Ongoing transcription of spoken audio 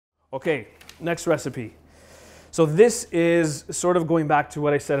Okay, next recipe. So this is sort of going back to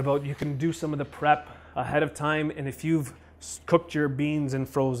what I said about you can do some of the prep ahead of time, and if you've cooked your beans and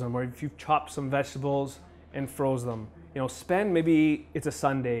froze them, or if you've chopped some vegetables and froze them, spend, maybe it's a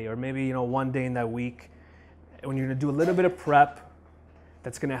Sunday or maybe one day in that week when you're gonna do a little bit of prep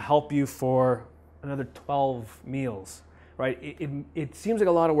that's gonna help you for another 12 meals, right? It seems like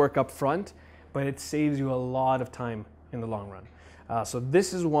a lot of work up front, but it saves you a lot of time in the long run. So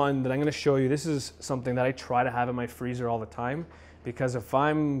this is one that I'm gonna show you. This is something that I try to have in my freezer all the time, because if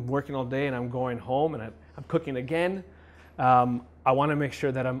I'm working all day and I'm going home and I'm cooking again, I wanna make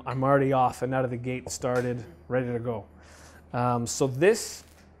sure that I'm already off and out of the gate started, ready to go. So this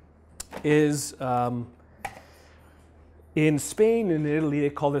is, in Spain and Italy, they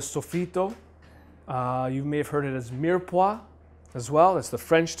call this Soffritto. You may have heard it as mirepoix as well. That's the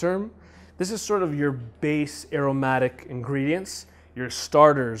French term. This is sort of your base aromatic ingredients, your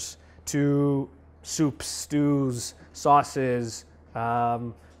starters to soups, stews, sauces,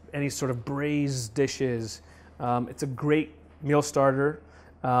 any sort of braised dishes. It's a great meal starter.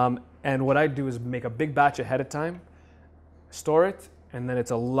 And what I do is make a big batch ahead of time, store it, and then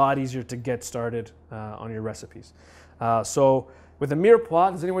it's a lot easier to get started on your recipes. So with a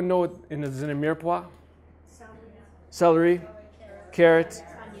mirepoix, does anyone know what is in a mirepoix? Celery, carrot,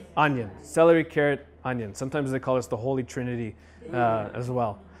 onion. Celery, carrot, onion. Sometimes they call this the Holy Trinity as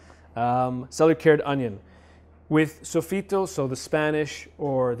well. Celery, carrot, onion. With Soffritto, so the Spanish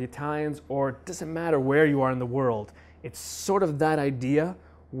or the Italians, or it doesn't matter where you are in the world, it's sort of that idea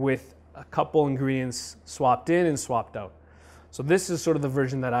with a couple ingredients swapped in and swapped out. So this is sort of the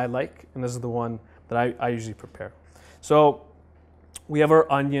version that I like, and this is the one that I usually prepare. So we have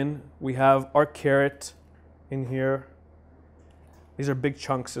our onion, we have our carrot in here. These are big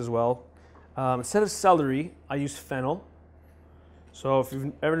chunks as well. Instead of celery, I use fennel. So if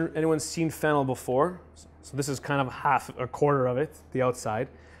anyone's seen fennel before, so this is kind of a quarter of it, the outside.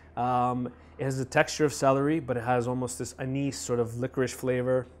 It has the texture of celery, but it has almost this anise sort of licorice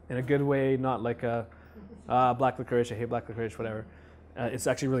flavor in a good way, not like a black licorice. I hate black licorice, whatever. It's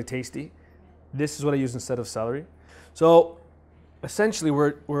actually really tasty. This is what I use instead of celery. So essentially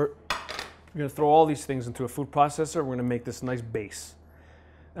we're gonna throw all these things into a food processor. We're gonna make this nice base.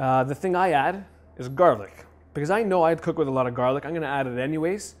 The thing I add is garlic, because I know I'd cook with a lot of garlic. I'm gonna add it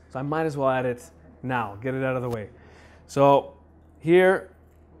anyways, so I might as well add it now, get it out of the way. So here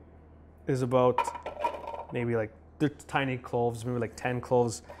is about maybe like, they're tiny cloves, maybe like 10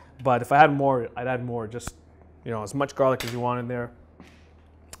 cloves. But if I had more, I'd add more, just as much garlic as you want in there.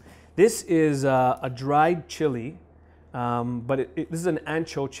 This is a dried chili, but this is an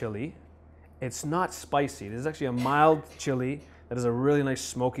ancho chili. It's not spicy. This is actually a mild chili that has a really nice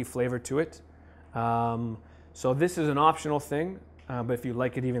smoky flavor to it. So this is an optional thing, but if you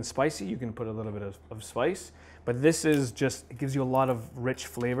like it even spicy, you can put a little bit of spice. But this is just, it gives you a lot of rich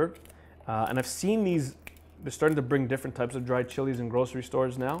flavor. And I've seen these, they're starting to bring different types of dried chilies in grocery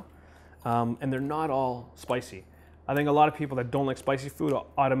stores now. And they're not all spicy. I think a lot of people that don't like spicy food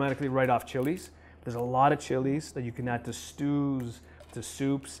automatically write off chilies. There's a lot of chilies that you can add to stews, to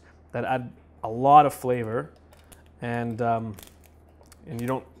soups, that add a lot of flavor, and you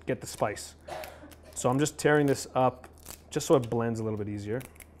don't get the spice. So I'm just tearing this up just so it blends a little bit easier.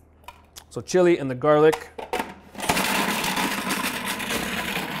 So chili and the garlic.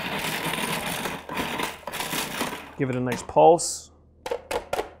 Give it a nice pulse,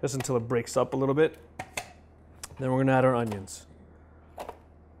 just until it breaks up a little bit. Then we're gonna add our onions.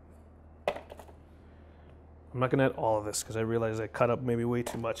 I'm not gonna add all of this because I realize I cut up maybe way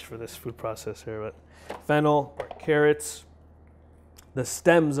too much for this food processor, but fennel, or carrots, the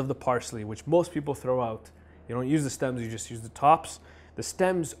stems of the parsley, which most people throw out. You don't use the stems, you just use the tops. The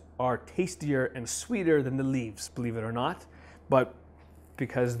stems are tastier and sweeter than the leaves, believe it or not. But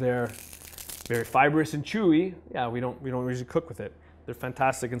because they're very fibrous and chewy, yeah, we don't usually cook with it. They're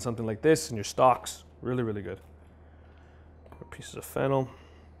fantastic in something like this, in your stocks. Really, really good. Pieces of fennel.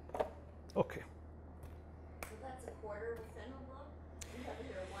 Okay. So that's a quarter of a fennel block? You have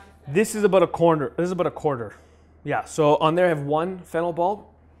here one fennel. This is about a quarter. This is about a quarter. Yeah. So on there I have one fennel bulb.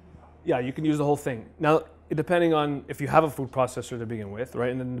 Yeah, you can use the whole thing. Now, depending on if you have a food processor to begin with,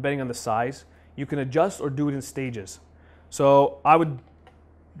 right, and then depending on the size, you can adjust or do it in stages. So I would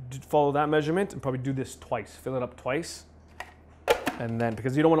follow that measurement and probably do this twice. Fill it up twice, and then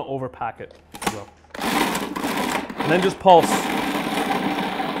because you don't want to overpack it as well. And then just pulse.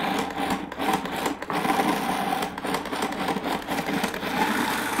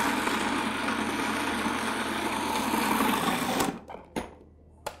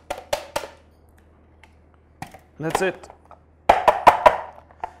 And that's it.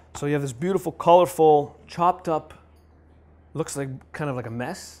 So you have this beautiful, colorful, chopped up, looks like kind of like a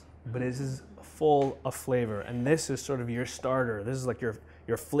mess, but it is full of flavor. And this is sort of your starter. This is like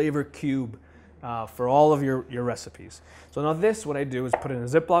your flavor cube for all of your recipes. So now this, what I do is put it in a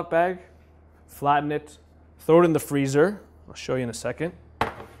Ziploc bag, flatten it, throw it in the freezer. I'll show you in a second.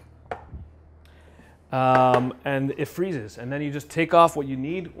 And it freezes. And then you just take off what you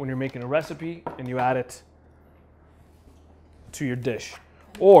need when you're making a recipe and you add it to your dish.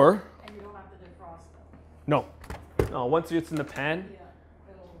 Or, And you don't have to defrost it. no, once it's in the pan,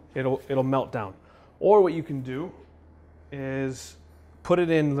 Yeah, it'll melt down. Or what you can do is put it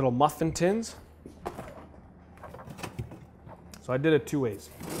in little muffin tins. So I did it 2 ways.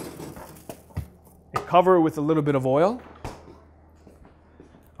 And cover it with a little bit of oil.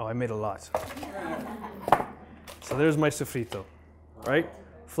 Oh, I made a lot. So there's my soffritto, right?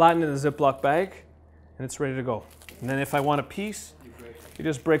 Flatten in a Ziploc bag, and it's ready to go. And then if I want a piece, you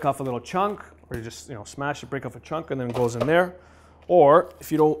just break off a little chunk, or you just smash it, break off a chunk, and then it goes in there. Or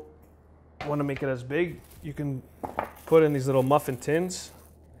if you don't want to make it as big, you can put in these little muffin tins,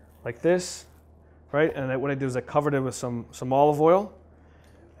 like this, right? And what I do is I covered it with some olive oil,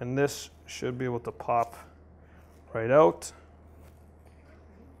 and this should be able to pop right out.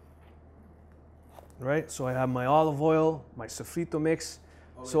 Right, so I have my olive oil, my soffritto mix.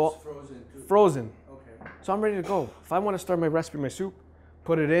 Oh, so it's frozen too. frozen. Okay. So I'm ready to go. If I want to start my recipe, my soup,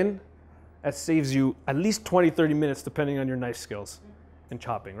 put it in. That saves you at least 20, 30 minutes depending on your knife skills and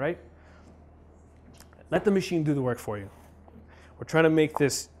chopping, right? Let the machine do the work for you. We're trying to make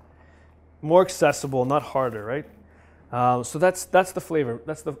this more accessible, not harder, right? So that's the flavor.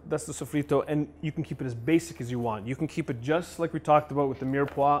 That's the soffritto, and you can keep it as basic as you want. You can keep it just like we talked about with the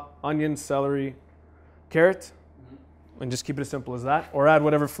mirepoix, onion, celery, carrot, and just keep it as simple as that, or add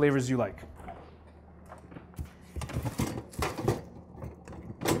whatever flavors you like.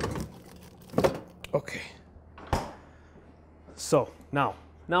 Okay. So now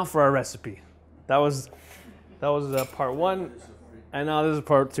for our recipe. That was part 1, and now this is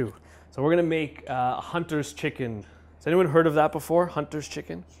part 2. So we're gonna make hunter's chicken. Has anyone heard of that before? Hunter's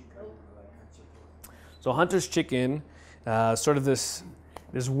chicken. So hunter's chicken, sort of this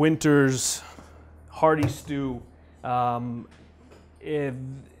winter's hearty stew.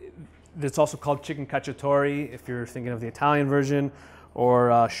 It's also called chicken cacciatore if you're thinking of the Italian version, or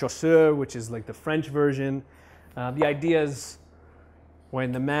chaussure, which is like the French version. The idea is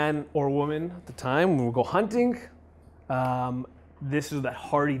when the man or woman at the time will go hunting, this is that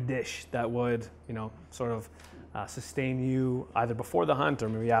hearty dish that would, sort of sustain you either before the hunt or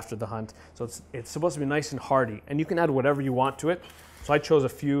maybe after the hunt. So it's supposed to be nice and hearty, and you can add whatever you want to it. So I chose a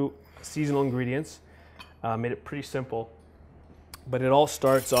few seasonal ingredients, made it pretty simple, but it all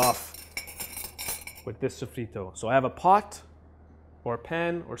starts off with this soffritto. So I have a pot or a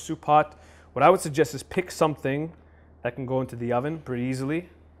pan or soup pot. What I would suggest is pick something that can go into the oven pretty easily.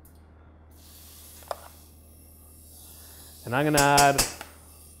 And I'm gonna add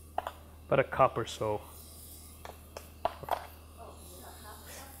about a cup or so.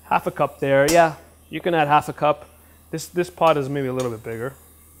 Half a cup there, yeah. You can add half a cup. This pot is maybe a little bit bigger.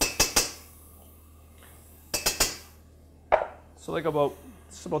 So like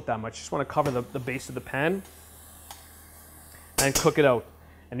it's about that much. Just want to cover the base of the pan and cook it out.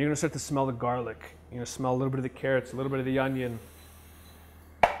 And you're gonna start to smell the garlic. You're gonna smell a little bit of the carrots, a little bit of the onion.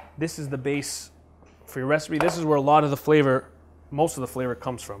 This is the base for your recipe. This is where a lot of the flavor, most of the flavor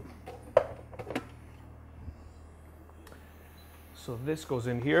comes from. So this goes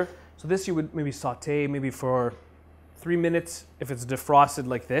in here. So this you would maybe saute maybe for 3 minutes if it's defrosted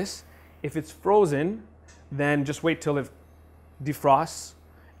like this. If it's frozen, then just wait till it defrosts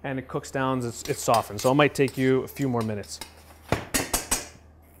and it cooks down, it's softened. So it might take you a few more minutes.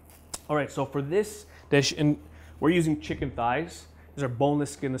 All right, so for this dish, and we're using chicken thighs. These are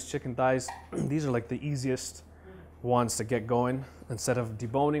boneless, skinless chicken thighs. These are like the easiest ones to get going instead of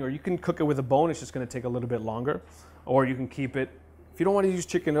deboning, or you can cook it with a bone. It's just gonna take a little bit longer, or you can keep it. If you don't want to use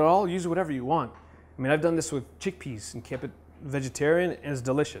chicken at all, use whatever you want. I mean, I've done this with chickpeas and kept it vegetarian, and it's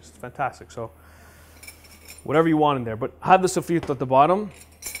delicious. It's fantastic. So whatever you want in there, but have the soffritto at the bottom.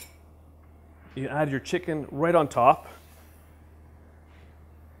 You add your chicken right on top.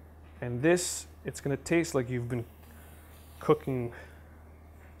 And this, it's gonna taste like you've been cooking,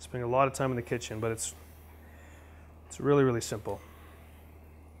 spending a lot of time in the kitchen, but it's really, really simple.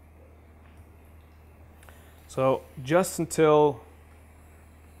 So just until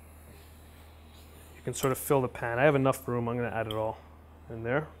you can sort of fill the pan. I have enough room, I'm gonna add it all in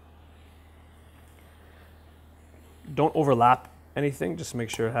there. Don't overlap anything, just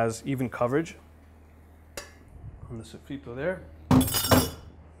make sure it has even coverage on the soffritto there.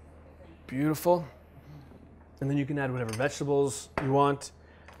 Beautiful. And then you can add whatever vegetables you want.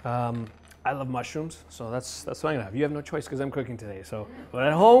 I love mushrooms, so that's what I'm gonna have. You have no choice because I'm cooking today. So, but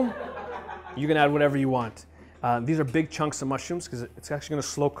at home, you can add whatever you want. These are big chunks of mushrooms because it's actually gonna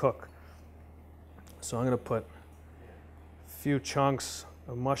slow cook. So I'm gonna put a few chunks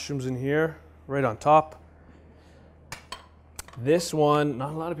of mushrooms in here, right on top. This one,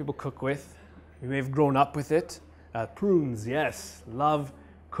 not a lot of people cook with. You may have grown up with it. Prunes, yes, love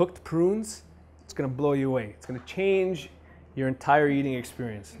cooked prunes. It's gonna blow you away. It's gonna change your entire eating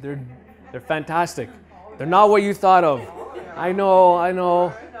experience. They're fantastic. They're not what you thought of. I know.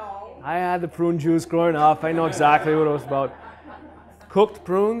 I had the prune juice growing up. I know exactly what it was about. Cooked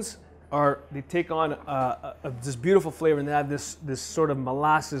prunes they take on this beautiful flavor, and they add this sort of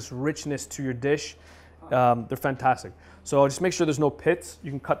molasses richness to your dish. They're fantastic. So just make sure there's no pits.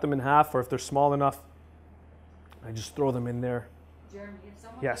 You can cut them in half, or if they're small enough, I just throw them in there. Jeremy, if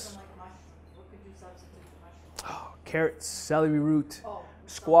someone Yes. doesn't like mushrooms, what could you substitute for mushrooms? Carrots, celery root,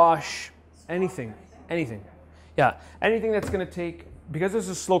 squash, anything. Yeah, anything that's gonna take, because this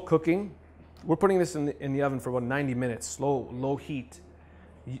is slow cooking, we're putting this in the oven for about 90 minutes, low heat.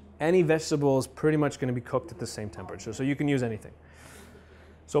 Any vegetable is pretty much gonna be cooked at the same temperature, so you can use anything.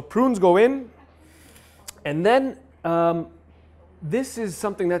 So prunes go in, and then this is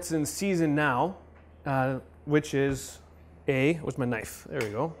something that's in season now, which is where's my knife? There we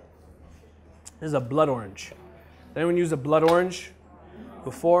go. This is a blood orange. Anyone use a blood orange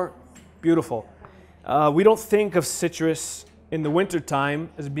before? Beautiful. We don't think of citrus in the wintertime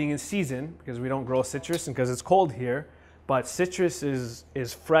as being in season because we don't grow citrus and because it's cold here, but citrus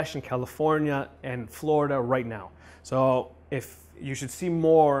is fresh in California and Florida right now. So if you should see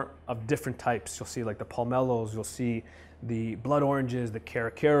more of different types, you'll see like the palmettos, you'll see the blood oranges, the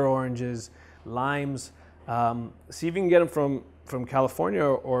caracara oranges, limes. See if you can get them from California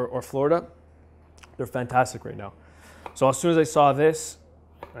or Florida. They're fantastic right now. So as soon as I saw this,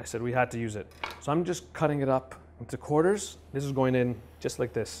 I said we had to use it. So I'm just cutting it up into quarters. This is going in just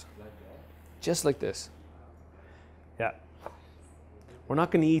like this. Just like this. Yeah. We're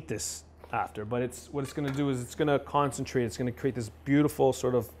not going to eat this after, but what it's going to do is it's going to concentrate. It's going to create this beautiful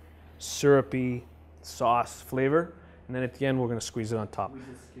sort of syrupy sauce flavor. And then at the end, we're going to squeeze it on top. With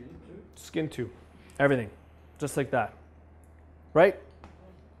the skin too? Skin too. Everything. Just like that. Right?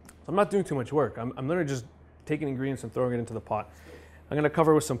 So I'm not doing too much work. I'm literally just taking ingredients and throwing it into the pot. I'm going to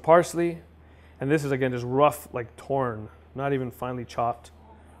cover with some parsley. And this is, again, just rough, like torn, not even finely chopped.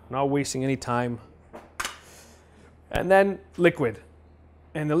 Not wasting any time. And then liquid.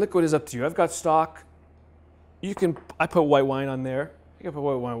 And the liquid is up to you. I've got stock. I put white wine on there. You can put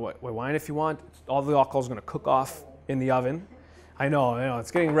white wine if you want. All the alcohol is going to cook off in the oven. I know,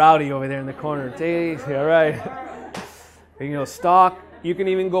 it's getting rowdy over there in the corner. Tasty, all right. Stock. You can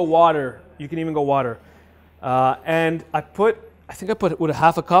even go water. And I think I put with a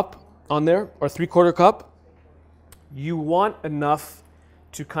half a cup on there, or 3/4 cup. You want enough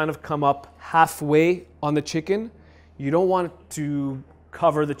to kind of come up halfway on the chicken. You don't want it to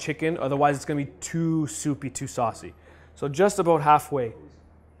cover the chicken, otherwise it's going to be too soupy, too saucy. So just about halfway.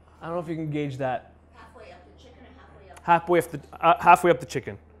 I don't know if you can gauge that. Halfway up the chicken or halfway up? Halfway up the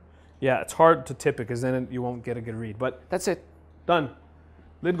chicken. Yeah, it's hard to tip it because then you won't get a good read. But that's it. Done.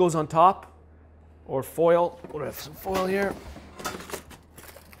 Lid goes on top, or foil. We'll have some foil here.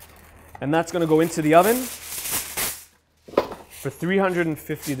 And that's going to go into the oven for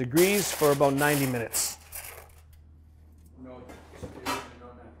 350 degrees for about 90 minutes. No,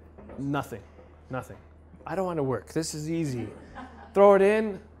 nothing. Nothing. I don't want to work. This is easy. Throw it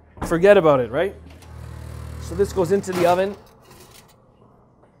in, forget about it, right? So this goes into the oven.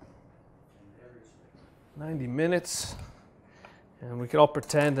 90 minutes. And we could all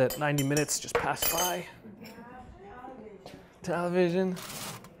pretend that 90 minutes just passed by. Television.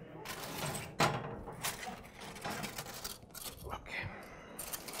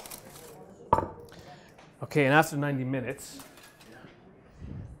 Okay, and after 90 minutes,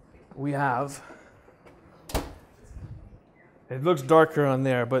 we have, it looks darker on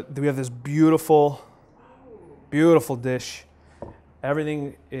there, but we have this beautiful, beautiful dish.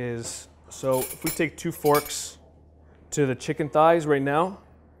 Everything is, so if we take 2 forks to the chicken thighs right now,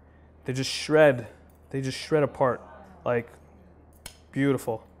 they just shred apart, like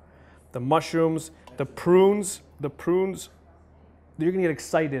beautiful. The mushrooms, the prunes, you're gonna get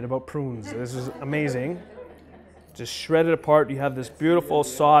excited about prunes. This is amazing. Just shred it apart. You have this beautiful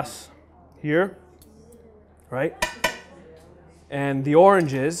sauce here, right? And the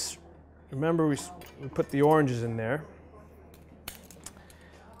oranges, remember we put the oranges in there.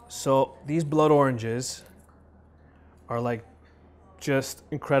 So these blood oranges are like just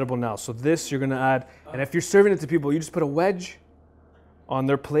incredible now. So this you're gonna add, and if you're serving it to people, you just put a wedge on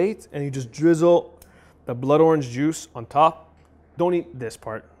their plate and you just drizzle the blood orange juice on top. Don't eat this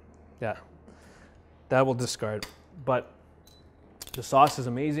part. Yeah, that will discard. But the sauce is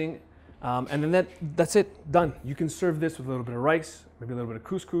amazing. And then that's it, done. You can serve this with a little bit of rice, maybe a little bit of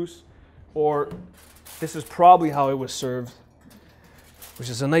couscous, or this is probably how it was served, which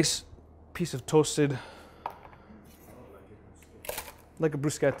is a nice piece of toasted, like a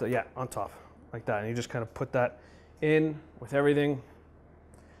bruschetta, yeah, on top, like that. And you just kind of put that in with everything.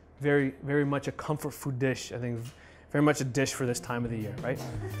 Very, very much a comfort food dish. I think very much a dish for this time of the year, right?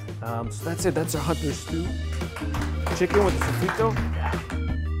 So that's it, that's our hunter stew. Chicken with the soffritto. Yeah.